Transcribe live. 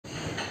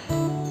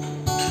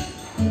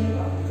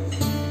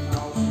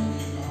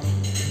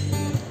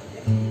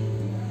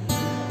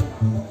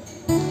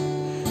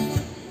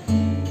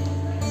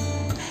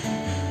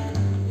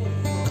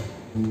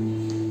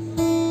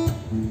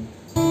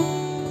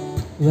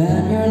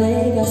When your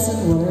leg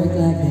doesn't work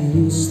like they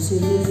used to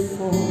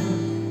before,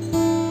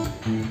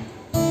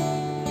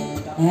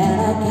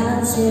 and I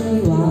can't sweep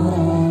you out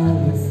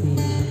of your feet.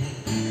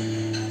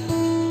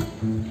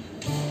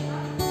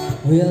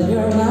 Will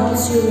your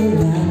mouth you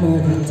remember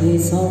the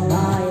days of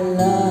my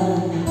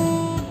love?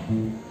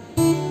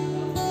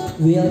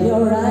 Will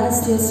your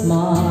eyes still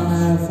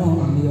smile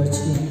from your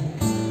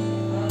cheeks?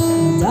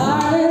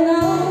 Darling, I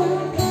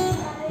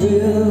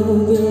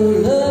will be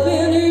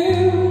loving you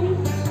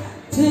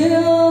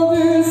till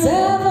we're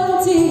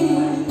 70.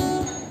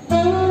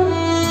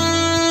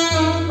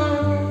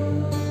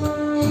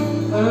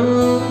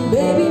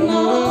 Baby,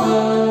 my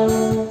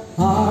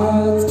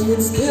heart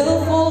is still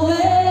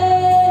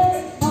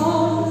falling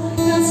on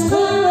this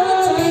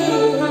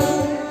tree.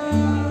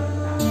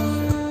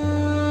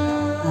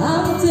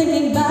 I'm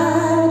thinking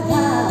about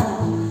how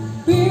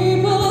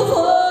people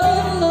fall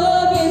in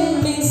love in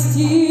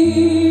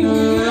mysterious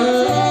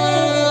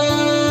ways.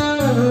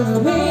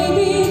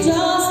 Maybe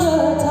just a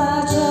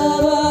touch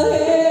of a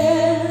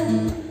hand.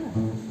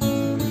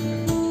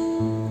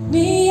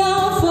 Me,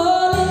 I'll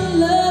fall in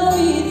love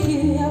with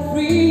you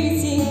every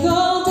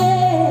single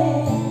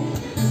day,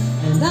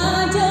 and I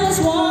just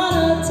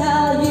wanna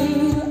tell you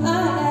I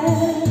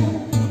am.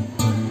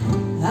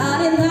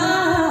 And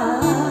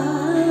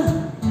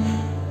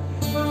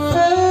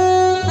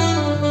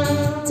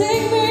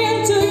take me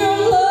into your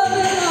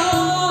loving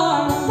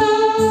arms.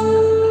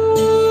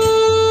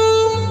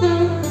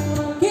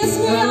 Kiss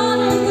me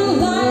under the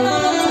light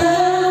of a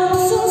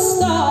thousand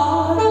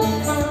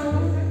stars.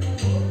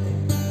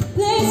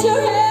 Place your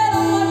head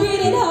on my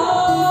beating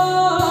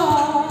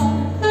heart.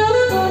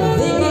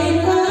 Thinking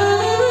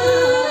out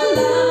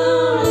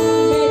loud,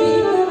 maybe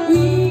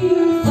we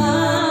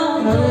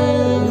found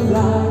it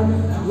right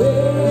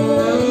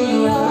where we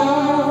are.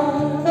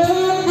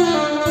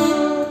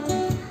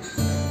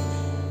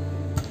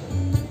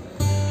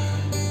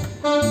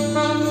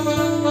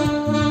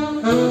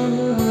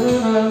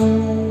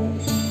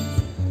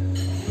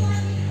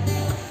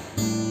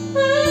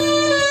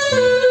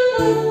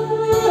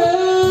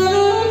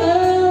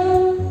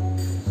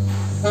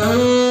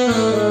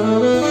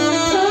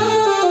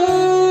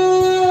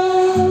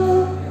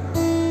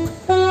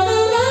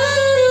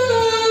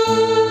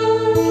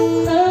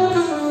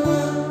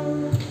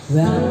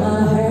 When my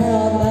hair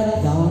all back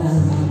down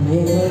and my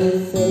memory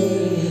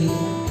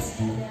fades,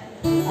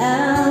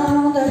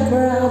 and the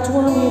crowd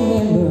won't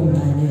remember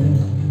my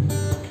name.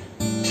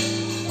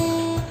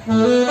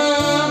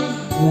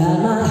 When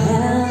my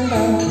hand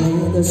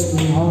and the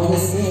screen all the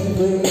same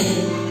way,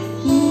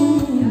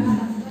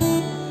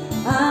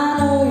 I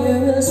know you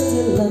will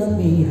still love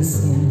me the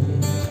same.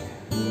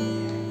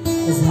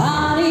 'Cause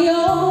honey,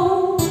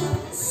 your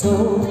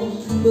soul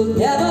will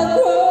never go.